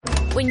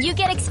When you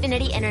get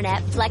Xfinity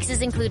Internet, Flex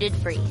is included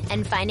free,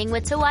 and finding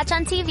what to watch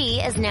on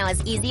TV is now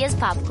as easy as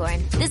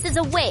popcorn. This is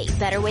a way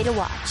better way to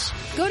watch.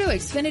 Go to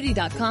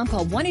Xfinity.com,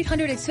 call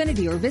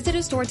 1-800-XFINITY or visit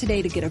a store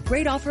today to get a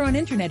great offer on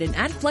internet and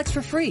add Flex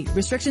for free.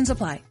 Restrictions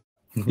apply.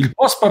 Il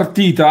post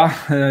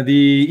partita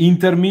di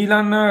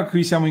Inter-Milan,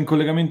 qui siamo in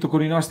collegamento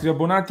con i nostri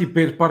abbonati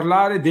per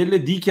parlare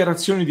delle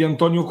dichiarazioni di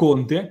Antonio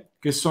Conte,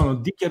 che sono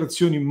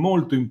dichiarazioni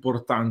molto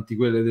importanti,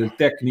 quelle del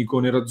tecnico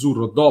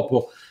nerazzurro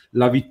dopo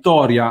la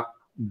vittoria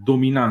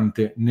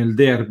dominante nel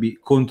derby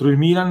contro il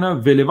Milan.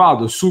 Ve le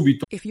vado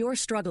subito. If you're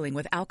struggling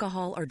with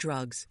alcohol or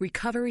drugs,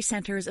 Recovery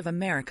Centers of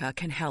America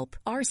can help.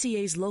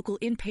 RCA's local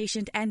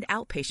inpatient and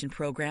outpatient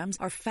programs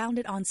are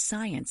founded on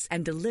science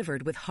and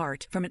delivered with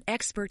heart from an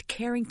expert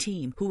caring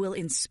team who will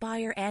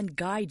inspire and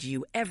guide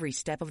you every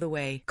step of the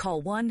way.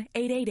 Call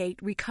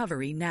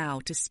 1-888-RECOVERY now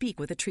to speak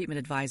with a treatment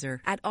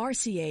advisor. At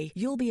RCA,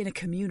 you'll be in a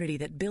community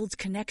that builds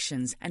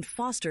connections and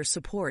fosters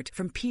support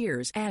from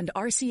peers and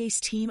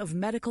RCA's team of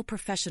medical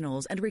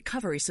professionals and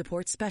recovery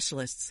support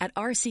specialists. At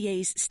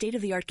RCA's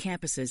state-of-the-art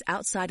campuses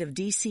outside of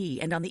D.C.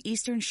 and on the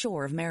Eastern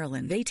Shore of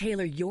Maryland, they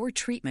tailor your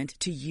treatment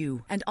to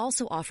you and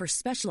also offer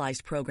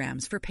specialized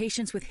programs for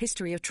patients with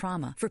history of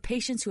trauma, for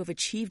patients who have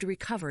achieved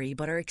recovery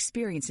but are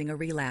experiencing a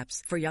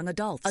relapse, for young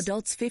adults,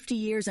 adults 50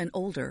 years and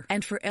older,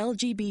 and for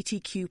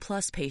LGBTQ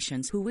plus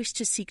patients who wish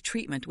to seek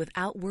treatment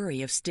without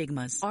worry of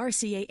stigmas.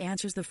 RCA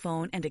answers the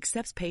phone and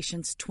accepts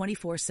patients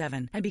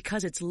 24/7. And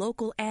because it's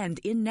local and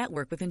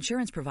in-network with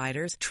insurance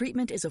providers,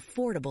 treatment is affordable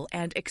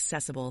and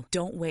accessible.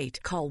 Don't wait.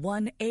 Call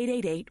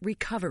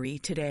 1-888-RECOVERY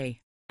today.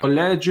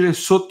 Leggere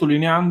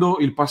sottolineando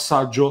il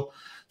passaggio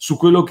su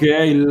quello che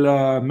è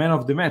il man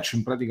of the match,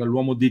 in pratica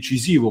l'uomo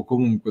decisivo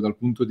comunque dal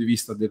punto di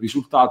vista del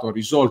risultato. Ha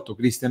risolto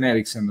Christian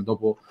Eriksen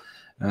dopo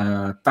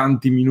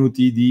tanti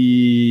minuti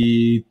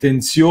di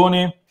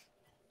tensione.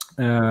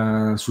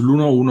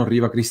 Sull'1-1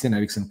 arriva Christian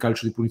Eriksen,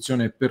 calcio di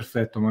punizione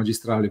perfetto,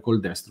 magistrale col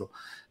destro.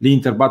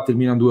 L'Inter batte il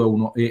Milan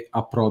 2-1 e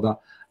approda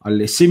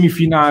alle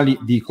semifinali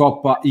di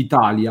Coppa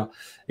Italia.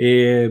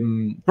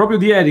 Proprio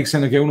di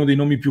Eriksen, che è uno dei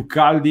nomi più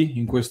caldi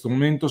in questo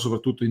momento,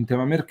 soprattutto in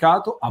tema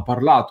mercato, ha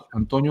parlato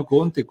Antonio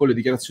Conte con le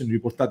dichiarazioni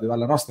riportate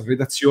dalla nostra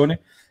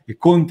redazione. E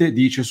Conte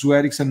dice su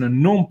Eriksen: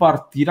 non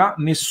partirà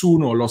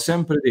nessuno, l'ho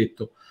sempre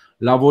detto,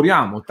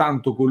 lavoriamo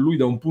tanto con lui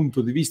da un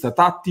punto di vista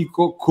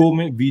tattico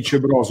come vice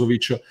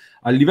Brozovic.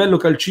 A livello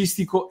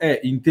calcistico è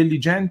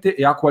intelligente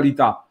e ha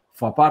qualità,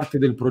 fa parte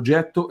del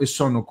progetto e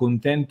sono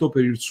contento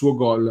per il suo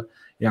gol.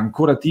 È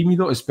ancora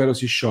timido e spero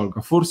si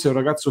sciolga. Forse è un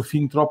ragazzo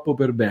fin troppo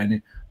per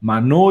bene, ma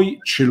noi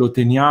ce lo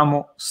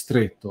teniamo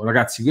stretto.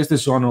 Ragazzi, queste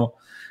sono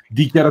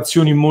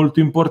dichiarazioni molto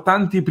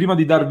importanti. Prima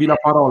di darvi la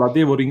parola,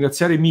 devo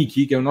ringraziare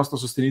Miki, che è un nostro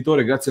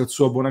sostenitore. Grazie al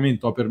suo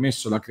abbonamento ha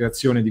permesso la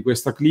creazione di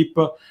questa clip.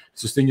 Il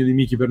sostegno di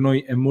Miki per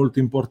noi è molto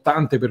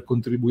importante per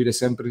contribuire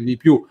sempre di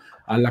più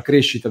alla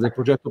crescita del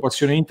progetto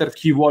Passione Inter.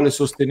 Chi vuole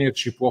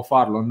sostenerci può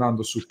farlo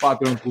andando su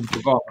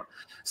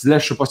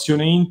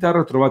patreon.com/Passione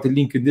Inter, trovate il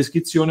link in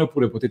descrizione,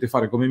 oppure potete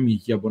fare come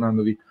Miki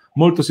abbonandovi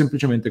molto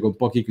semplicemente con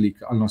pochi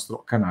click al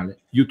nostro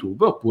canale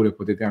YouTube, oppure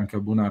potete anche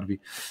abbonarvi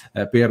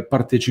per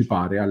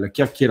partecipare alla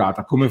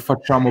chiacchierata come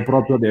facciamo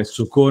proprio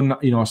adesso con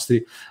i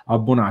nostri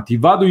abbonati.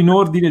 Vado in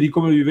ordine di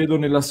come vi vedo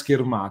nella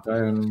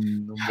schermata,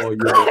 non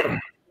voglio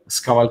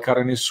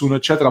scavalcare nessuno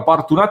eccetera.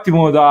 Parto un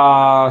attimo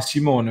da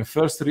Simone.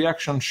 First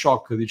reaction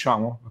shock,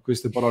 diciamo, a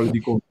queste parole di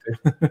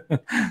Conte.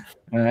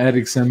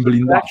 Eriksen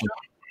blindato.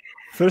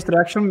 First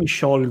reaction, mi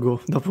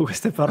sciolgo dopo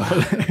queste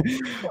parole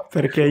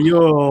perché io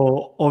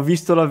ho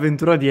visto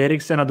l'avventura di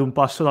Eriksen ad un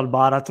passo dal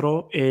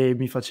baratro e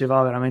mi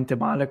faceva veramente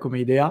male come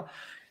idea,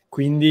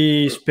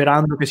 quindi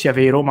sperando che sia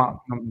vero, ma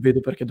non vedo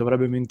perché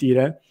dovrebbe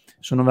mentire,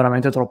 sono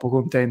veramente troppo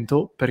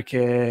contento,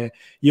 perché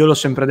io l'ho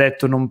sempre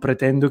detto, non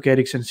pretendo che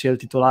Eriksen sia il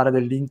titolare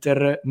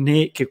dell'Inter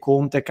né che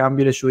Conte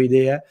cambi le sue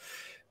idee,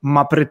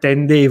 ma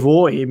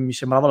pretendevo, e mi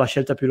sembrava la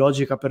scelta più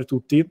logica per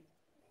tutti,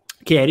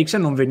 che Eriksen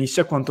non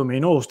venisse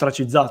quantomeno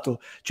ostracizzato.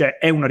 Cioè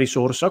è una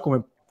risorsa,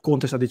 come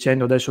Conte sta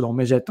dicendo adesso da un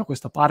mesetto a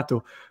questa parte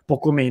o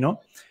poco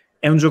meno,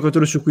 è un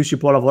giocatore su cui si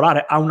può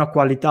lavorare, ha una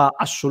qualità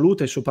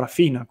assoluta e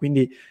sopraffina,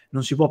 quindi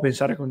non si può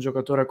pensare che un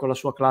giocatore con la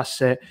sua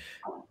classe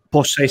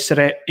possa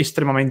essere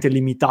estremamente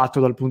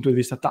limitato dal punto di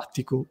vista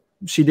tattico.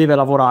 Si deve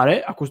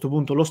lavorare, a questo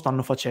punto lo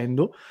stanno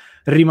facendo,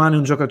 rimane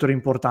un giocatore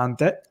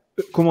importante,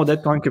 come ho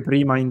detto anche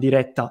prima in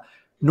diretta.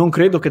 Non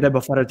credo che debba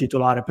fare il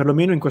titolare,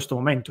 perlomeno in questo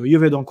momento. Io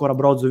vedo ancora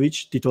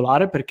Brozovic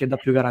titolare perché dà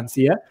più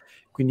garanzie,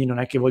 quindi non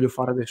è che voglio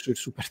fare adesso il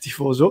super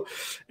tifoso,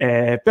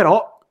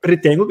 però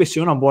ritengo che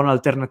sia una buona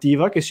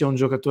alternativa, che sia un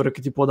giocatore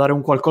che ti può dare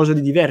un qualcosa di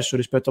diverso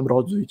rispetto a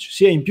Brozovic,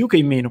 sia in più che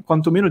in meno,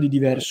 quantomeno di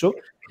diverso,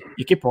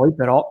 e che poi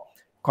però,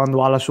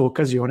 quando ha la sua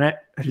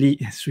occasione, lì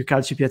sui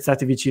calci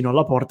piazzati vicino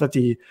alla porta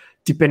ti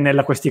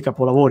pennella questi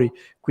capolavori.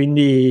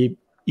 Quindi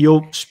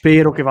io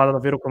spero che vada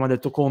davvero come ha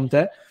detto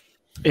Conte,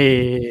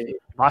 e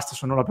basta,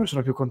 sono la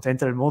persona più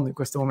contenta del mondo in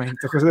questo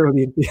momento, cosa devo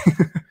dirti?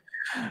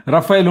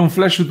 Raffaele, un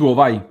flash tuo,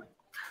 vai.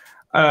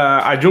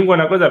 Aggiungo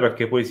una cosa,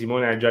 perché poi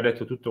Simone ha già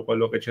detto tutto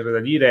quello che c'era da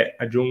dire.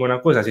 Aggiungo una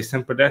cosa: si è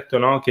sempre detto,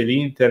 no, che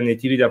l'Inter nei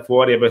tiri da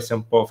fuori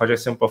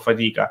facesse un po'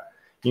 fatica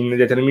in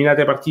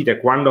determinate partite.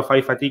 Quando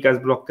fai fatica a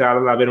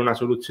sbloccarla, avere una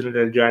soluzione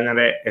del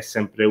genere è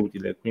sempre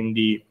utile,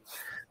 quindi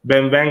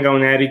ben venga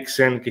un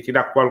Eriksen che ti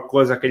dà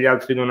qualcosa che gli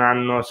altri non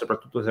hanno,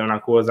 soprattutto se è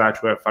una cosa,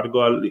 cioè far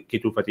gol, che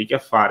tu fatichi a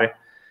fare.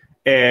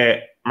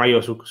 Ma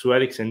io su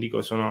Eriksen dico,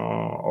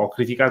 ho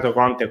criticato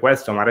Conte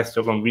questo, ma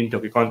resto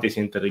convinto che Conte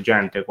sia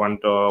intelligente.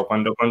 Quando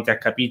Conte ha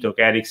capito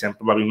che Eriksen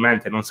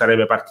probabilmente non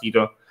sarebbe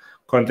partito,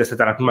 Conte è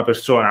stata la prima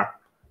persona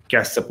che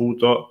ha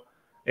saputo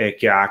e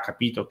che ha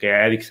capito che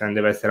Eriksen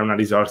deve essere una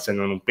risorsa e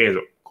non un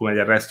peso, come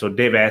del resto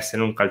deve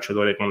essere un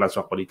calciatore con la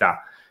sua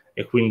qualità.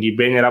 E quindi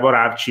bene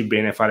lavorarci,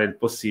 bene fare il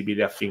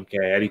possibile affinché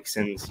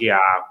Eriksen sia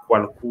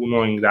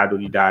qualcuno in grado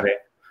di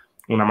dare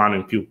una mano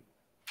in più.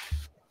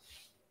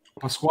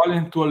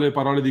 Pasquale, tu alle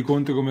parole di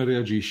Conte come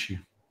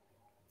reagisci?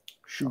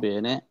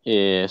 Bene,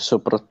 e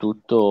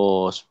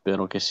soprattutto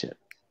spero che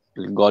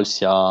il gol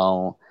sia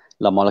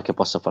la molla che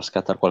possa far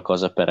scattare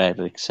qualcosa per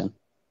Eriksen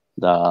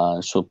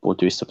dal suo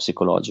punto di vista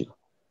psicologico,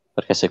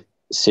 perché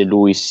se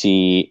lui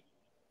si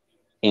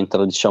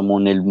entra, diciamo,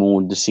 nel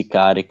mood, si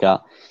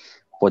carica,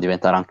 può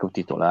diventare anche un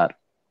titolare.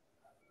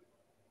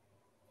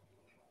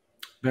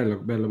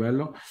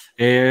 Bello.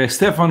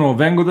 Stefano,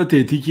 vengo da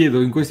te, ti chiedo,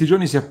 in questi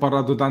giorni si è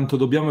parlato tanto,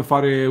 dobbiamo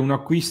fare un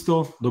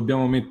acquisto,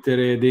 dobbiamo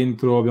mettere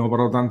dentro, abbiamo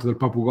parlato tanto del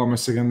Papu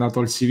Gomez che è andato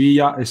al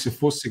Siviglia, e se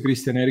fosse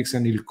Christian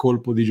Eriksen il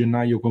colpo di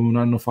gennaio come un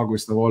anno fa,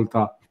 questa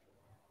volta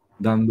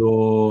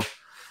dando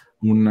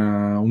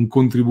un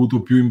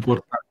contributo più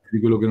importante di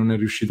quello che non è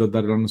riuscito a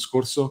dare l'anno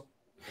scorso?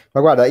 Ma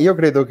guarda, io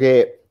credo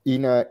che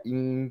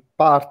in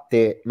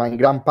parte, ma in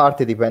gran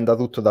parte dipenda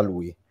tutto da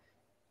lui.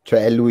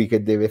 Cioè è lui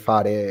che deve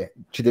fare,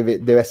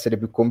 deve essere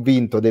più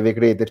convinto, deve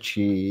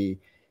crederci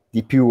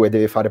di più e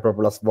deve fare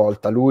proprio la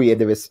svolta lui, e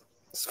deve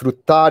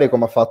sfruttare,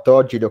 come ha fatto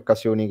oggi, le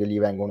occasioni che gli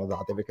vengono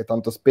date, perché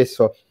tanto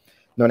spesso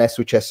non è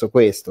successo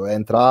questo, è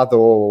entrato,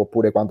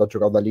 oppure quando ha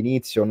giocato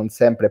all'inizio non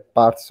sempre è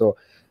parso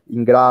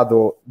in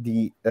grado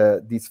di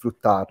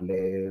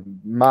sfruttarle,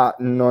 ma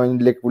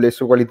le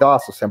sue qualità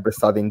sono sempre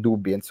state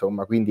indubbie,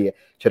 insomma, quindi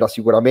c'era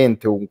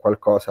sicuramente un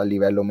qualcosa a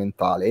livello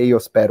mentale, e io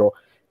spero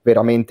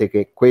veramente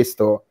che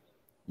questo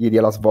gli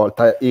dia la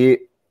svolta.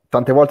 E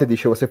tante volte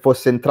dicevo, se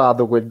fosse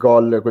entrato quel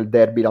gol, quel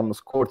derby l'anno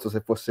scorso,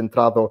 se fosse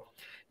entrato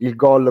il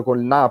gol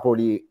col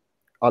Napoli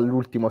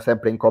all'ultimo,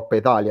 sempre in Coppa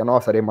Italia, no?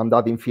 Saremmo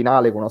andati in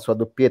finale con una sua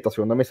doppietta,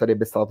 secondo me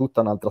sarebbe stata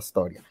tutta un'altra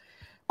storia,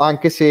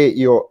 anche se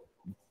io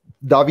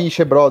da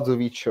vice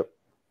Brozovic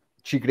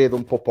ci credo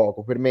un po'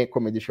 poco. Per me,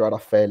 come diceva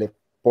Raffaele,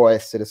 può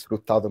essere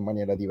sfruttato in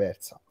maniera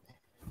diversa.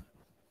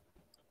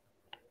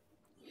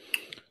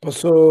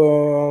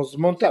 Posso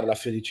smontare la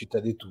felicità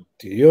di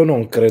tutti? Io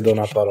non credo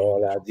una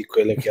parola di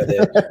quelle che ha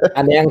detto,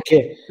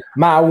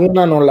 ma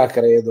una non la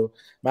credo.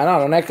 Ma no,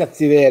 non è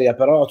cattiveria,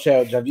 però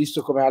cioè, ho già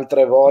visto come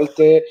altre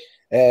volte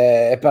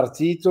è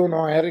partito,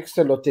 no,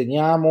 Eriksen, lo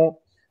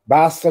teniamo,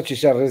 basta, ci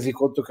siamo resi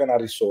conto che è una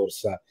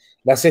risorsa.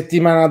 La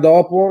settimana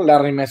dopo l'ha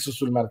rimesso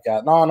sul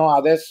mercato. No,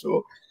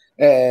 adesso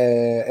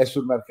è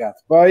sul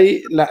mercato.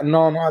 Poi,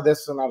 no,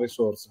 adesso è una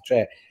risorsa.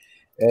 Cioè,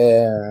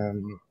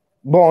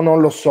 non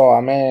lo so,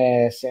 a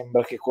me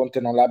sembra che Conte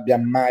non l'abbia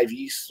mai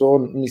visto,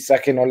 mi sa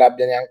che non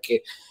l'abbia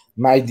neanche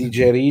mai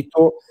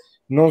digerito.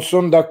 Non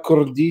sono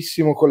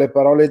d'accordissimo con le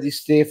parole di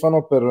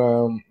Stefano per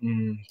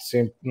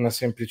una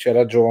semplice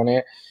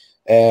ragione.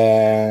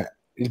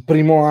 Il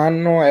primo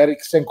anno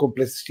Eriksen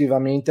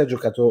complessivamente ha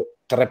giocato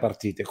 3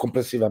 partite,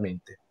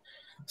 complessivamente.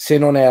 Se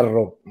non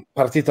erro,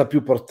 partita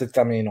più,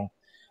 partita meno,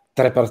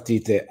 3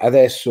 partite.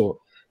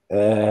 Adesso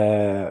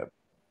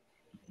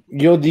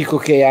io dico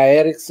che a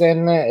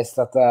Eriksen è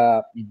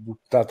stata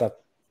buttata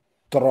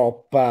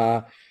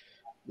troppo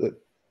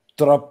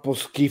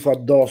schifo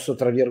addosso,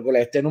 tra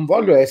virgolette. Non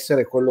voglio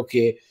essere quello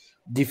che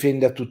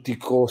difende a tutti i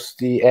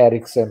costi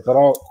Eriksen,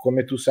 però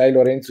come tu sai,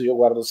 Lorenzo, io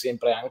guardo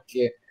sempre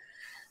anche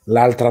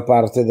l'altra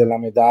parte della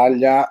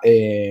medaglia,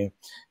 e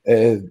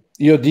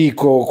io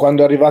dico,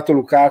 quando è arrivato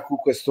Lukaku,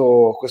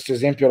 questo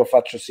esempio lo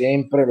faccio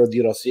sempre, lo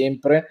dirò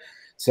sempre,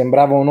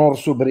 sembrava un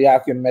orso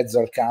ubriaco in mezzo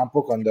al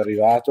campo quando è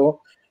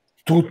arrivato.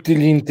 Tutti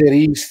gli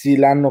interisti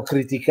l'hanno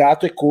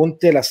criticato e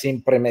Conte l'ha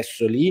sempre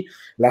messo lì,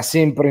 l'ha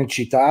sempre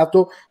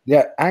incitato,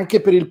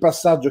 anche per il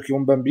passaggio che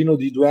un bambino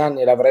di 2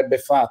 anni l'avrebbe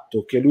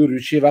fatto, che lui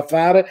riusciva a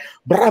fare,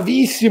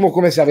 bravissimo,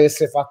 come se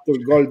avesse fatto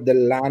il gol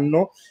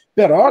dell'anno,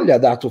 però gli ha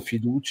dato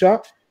fiducia,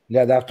 gli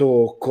ha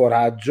dato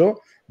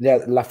coraggio,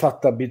 l'ha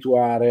fatto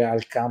abituare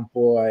al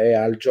campo e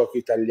al gioco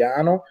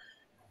italiano,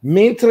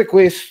 mentre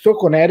questo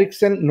con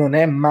Eriksen non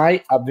è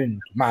mai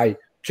avvenuto, mai.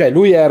 Cioè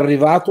lui è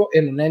arrivato e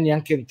non è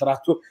neanche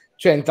entrato,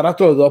 cioè è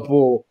entrato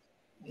dopo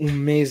un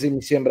mese,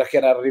 mi sembra che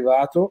era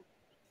arrivato,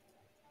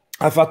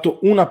 ha fatto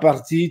una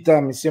partita,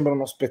 mi sembra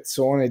uno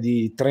spezzone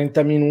di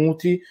 30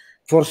 minuti,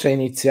 forse è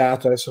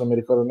iniziato, adesso non mi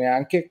ricordo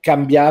neanche,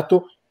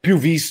 cambiato, più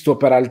visto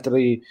per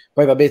altri,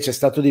 poi vabbè c'è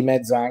stato di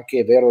mezzo anche,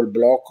 è vero, il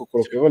blocco,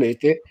 quello che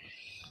volete,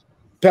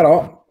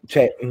 però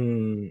cioè,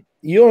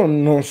 io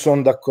non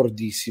sono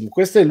d'accordissimo.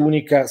 Questa è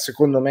l'unica,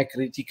 secondo me,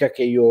 critica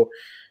che io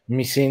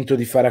mi sento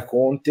di fare a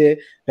Conte,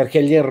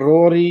 perché gli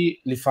errori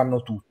li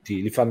fanno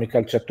tutti, li fanno i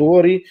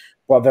calciatori,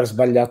 può aver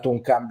sbagliato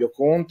un cambio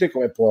Conte,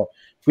 come può...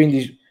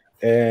 Quindi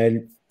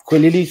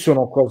quelli lì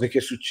sono cose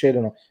che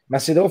succedono, ma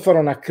se devo fare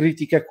una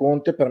critica a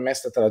Conte, per me è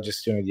stata la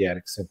gestione di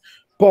Eriksen.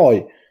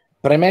 Poi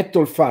premetto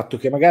il fatto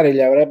che magari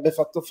gli avrebbe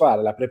fatto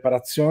fare la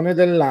preparazione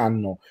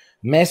dell'anno,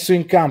 messo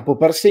in campo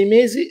per 6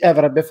 mesi e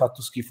avrebbe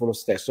fatto schifo lo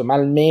stesso, ma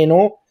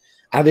almeno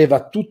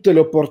aveva tutte le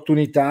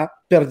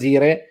opportunità per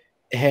dire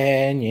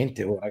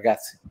niente,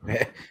 ragazzi,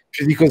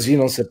 più di così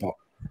non si può.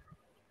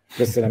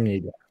 Questa è la mia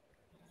idea.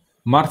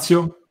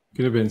 Marzio,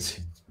 che ne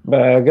pensi?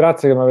 Beh,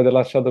 grazie che mi avete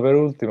lasciato per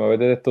ultimo,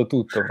 avete detto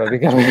tutto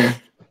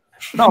praticamente.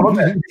 No,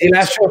 vabbè, ti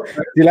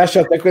lascio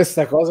a te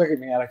questa cosa che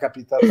mi era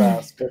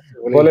capitata spesso.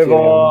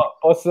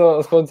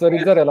 Posso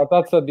sponsorizzare la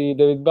tazza di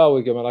David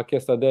Bowie che me l'ha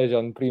chiesta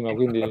Dejan prima,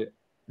 quindi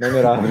non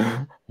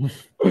era...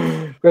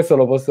 Questo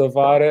lo posso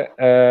fare.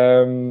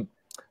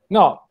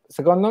 No,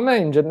 secondo me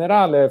in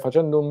generale,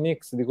 facendo un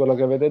mix di quello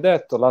che avete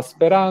detto, la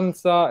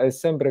speranza è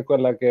sempre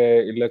quella che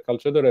il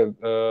calciatore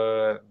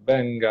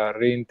venga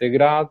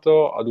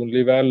reintegrato ad un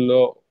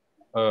livello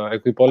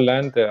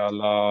equipollente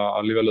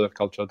al livello del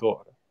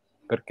calciatore.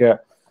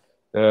 Perché,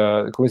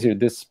 come si dice,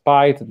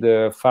 despite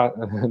the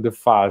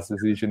fuss,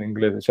 si dice in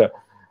inglese, cioè,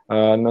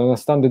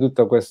 nonostante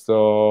tutto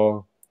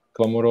questo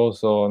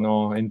clamoroso,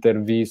 no,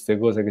 interviste,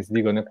 cose che si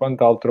dicono e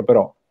quant'altro,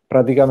 però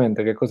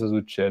praticamente che cosa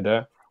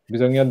succede?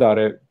 Bisogna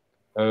dare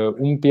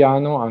un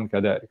piano anche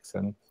ad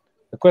Eriksen.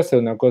 E questa è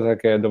una cosa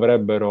che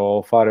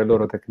dovrebbero fare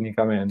loro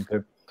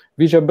tecnicamente.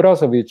 Vice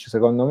Brozovic,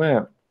 secondo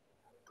me,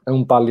 è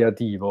un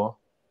palliativo,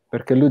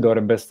 perché lui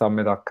dovrebbe stare a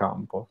metà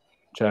campo.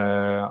 Cioè,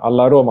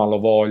 alla Roma lo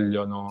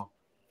vogliono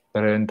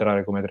per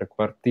entrare come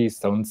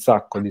trequartista, un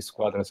sacco di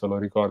squadre se lo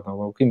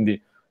ricordano,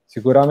 quindi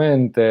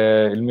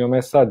sicuramente il mio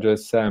messaggio è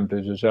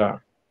semplice, cioè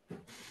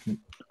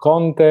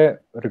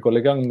Conte,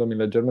 ricollegandomi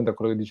leggermente a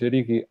quello che dice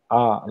Ricky,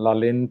 ha la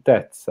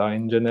lentezza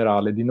in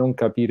generale di non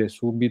capire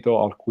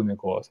subito alcune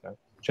cose,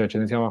 cioè ce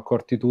ne siamo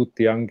accorti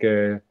tutti,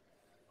 anche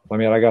la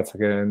mia ragazza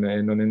che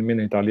non è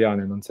nemmeno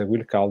italiana e non segue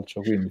il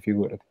calcio, quindi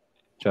figurati,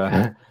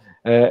 cioè...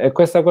 E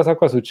questa cosa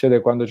qua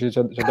succede quando c'è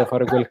da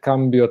fare quel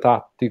cambio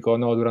tattico,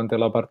 no? Durante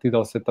la partita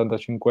al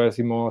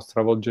 75esimo,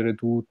 stravolgere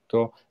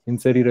tutto,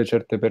 inserire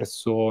certe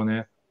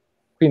persone.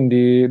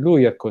 Quindi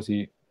lui è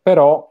così.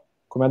 Però,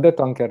 come ha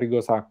detto anche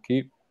Arrigo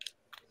Sacchi,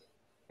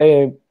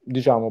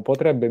 diciamo,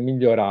 potrebbe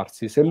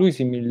migliorarsi. Se lui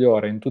si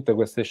migliora in tutte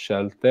queste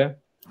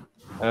scelte,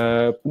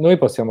 noi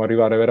possiamo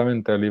arrivare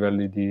veramente ai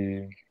livelli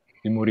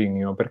di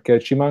Mourinho, perché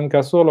ci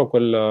manca solo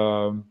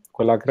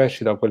quella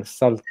crescita, quel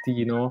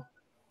saltino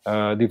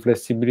di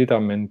flessibilità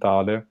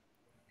mentale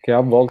che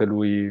a volte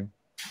lui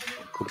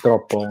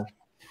purtroppo,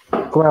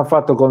 come ha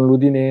fatto con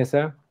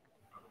l'Udinese,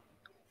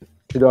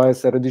 ci doveva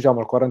essere, diciamo,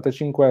 al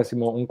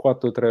 45esimo un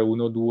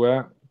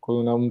 4-3-1-2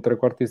 con un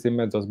trequartista in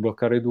mezzo a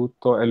sbloccare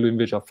tutto, e lui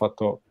invece ha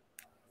fatto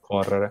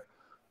correre.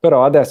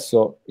 Però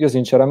adesso io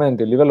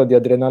sinceramente il livello di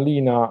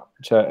adrenalina,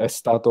 cioè, è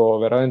stato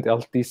veramente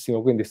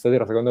altissimo, quindi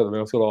stasera secondo me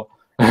dobbiamo solo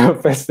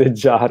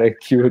festeggiare e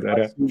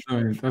chiudere.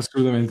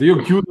 Assolutamente. Io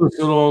chiudo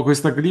solo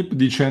questa clip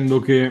dicendo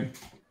che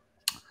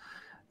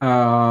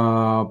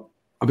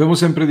abbiamo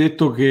sempre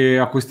detto che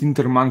a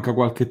quest'Inter manca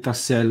qualche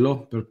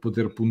tassello per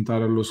poter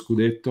puntare allo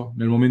scudetto.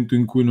 Nel momento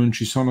in cui non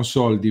ci sono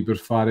soldi per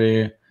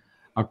fare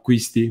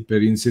acquisti,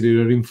 per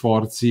inserire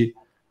rinforzi,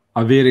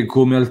 avere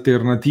come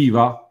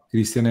alternativa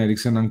Christian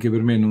Eriksen, anche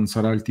per me non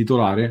sarà il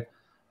titolare,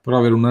 però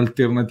avere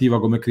un'alternativa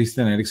come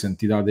Christian Eriksen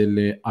ti dà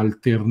delle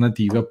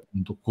alternative,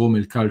 appunto, come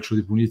il calcio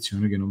di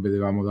punizione che non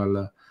vedevamo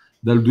dal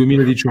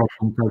 2018,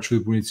 un calcio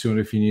di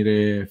punizione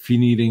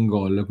finire in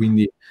gol.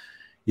 Quindi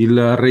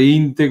il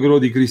reintegro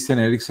di Christian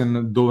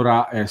Eriksen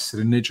dovrà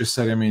essere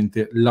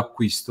necessariamente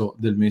l'acquisto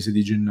del mese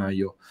di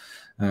gennaio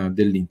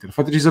dell'Inter.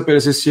 Fateci sapere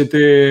se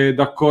siete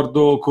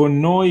d'accordo con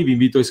noi, vi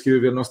invito a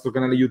iscrivervi al nostro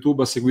canale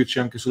YouTube, a seguirci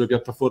anche sulle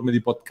piattaforme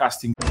di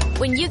podcasting.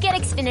 When you get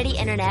Xfinity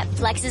Internet,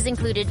 Flex is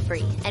included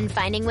free, and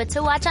finding what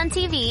to watch on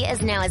TV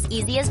is now as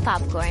easy as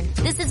popcorn.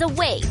 This is a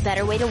way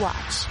better way to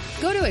watch.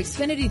 Go to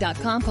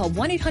Xfinity.com, call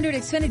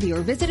 1-800-XFINITY,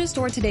 or visit a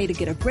store today to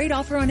get a great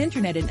offer on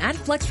internet and add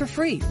Flex for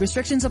free.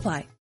 Restrictions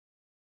apply.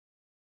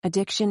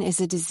 Addiction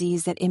is a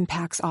disease that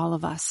impacts all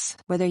of us.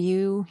 Whether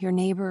you, your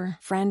neighbor,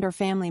 friend, or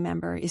family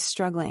member is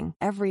struggling,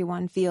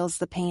 everyone feels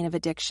the pain of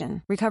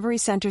addiction. Recovery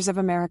Centers of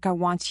America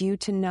wants you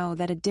to know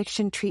that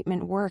addiction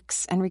treatment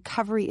works and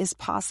recovery is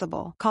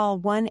possible. Call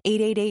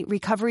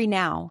 1-888-RECOVERY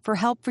now for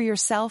help for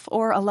yourself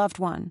or a loved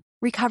one.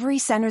 Recovery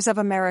Centers of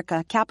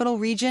America, Capital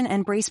Region,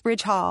 and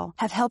Bracebridge Hall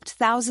have helped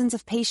thousands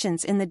of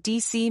patients in the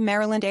D.C.,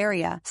 Maryland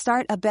area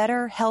start a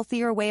better,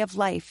 healthier way of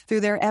life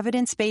through their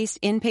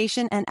evidence-based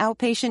inpatient and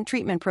outpatient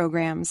treatment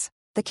programs.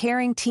 The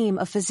caring team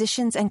of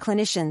physicians and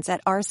clinicians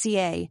at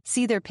RCA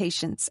see their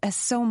patients as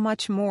so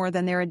much more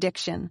than their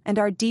addiction and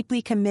are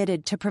deeply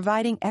committed to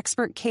providing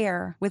expert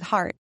care with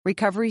heart.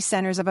 Recovery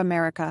Centers of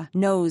America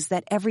knows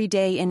that every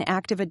day in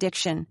active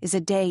addiction is a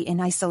day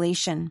in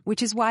isolation,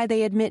 which is why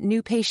they admit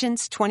new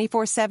patients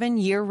 24/7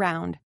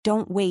 year-round.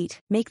 Don't wait.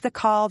 Make the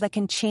call that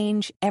can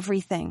change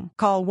everything.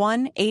 Call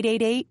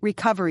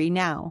 1-888-RECOVERY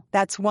now.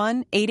 That's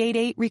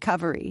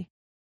 1-888-RECOVERY.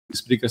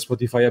 Spreaker,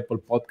 Spotify,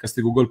 Apple Podcast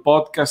e Google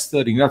Podcast.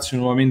 Ringrazio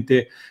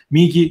nuovamente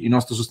Miki, il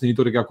nostro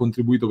sostenitore che ha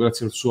contribuito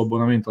grazie al suo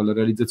abbonamento alla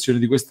realizzazione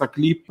di questa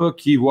clip.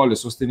 Chi vuole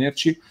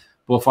sostenerci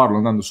può farlo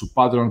andando su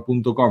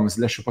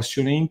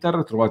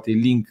patreon.com/passioneinter, trovate il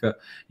link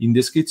in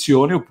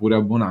descrizione, oppure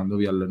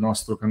abbonandovi al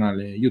nostro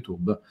canale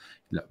YouTube.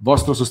 Il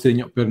vostro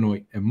sostegno per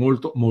noi è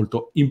molto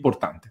molto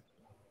importante.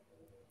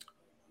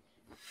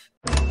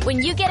 When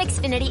you get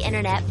Xfinity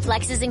Internet,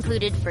 Flex is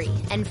included free,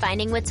 and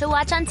finding what to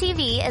watch on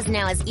TV is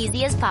now as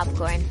easy as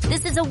popcorn.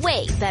 This is a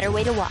way better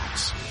way to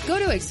watch. Go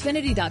to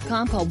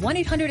Xfinity.com, call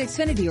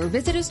 1-800-XFINITY, or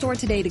visit a store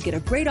today to get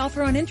a great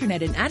offer on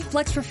internet and add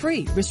Flex for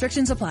free.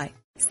 Restrictions apply.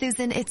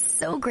 Susan, it's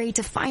so great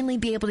to finally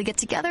be able to get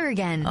together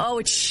again. Oh,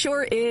 it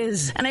sure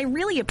is. And I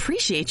really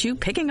appreciate you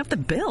picking up the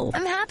bill.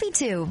 I'm happy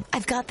to.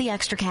 I've got the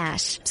extra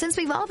cash. Since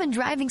we've all been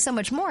driving so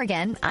much more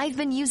again, I've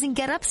been using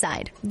Get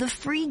Upside, the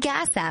free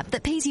gas app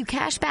that pays you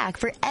cash back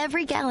for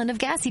every gallon of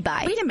gas you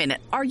buy. Wait a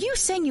minute. Are you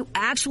saying you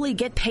actually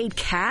get paid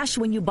cash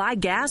when you buy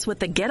gas with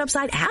the Get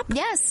Upside app?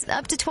 Yes,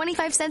 up to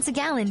 25 cents a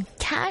gallon.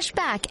 Cash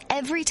back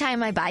every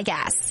time I buy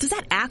gas. Does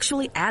that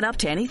actually add up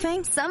to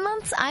anything? Some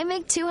months I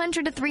make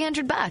 $200 to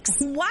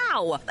 $300.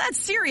 Wow, that's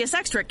serious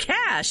extra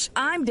cash.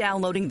 I'm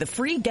downloading the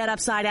free Get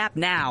Upside app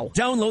now.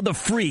 Download the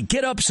free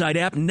Get Upside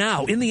app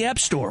now in the App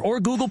Store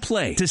or Google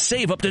Play to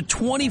save up to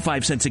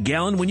 25 cents a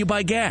gallon when you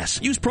buy gas.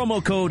 Use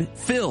promo code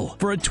PHIL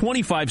for a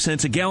 25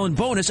 cents a gallon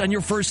bonus on your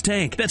first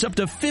tank. That's up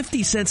to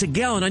 50 cents a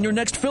gallon on your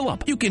next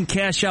fill-up. You can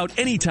cash out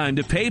anytime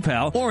to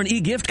PayPal or an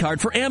e-gift card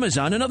for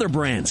Amazon and other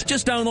brands.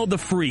 Just download the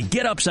free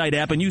Get Upside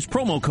app and use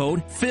promo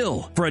code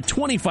PHIL for a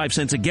 25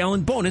 cents a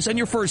gallon bonus on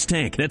your first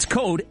tank. That's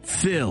code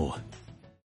PHIL.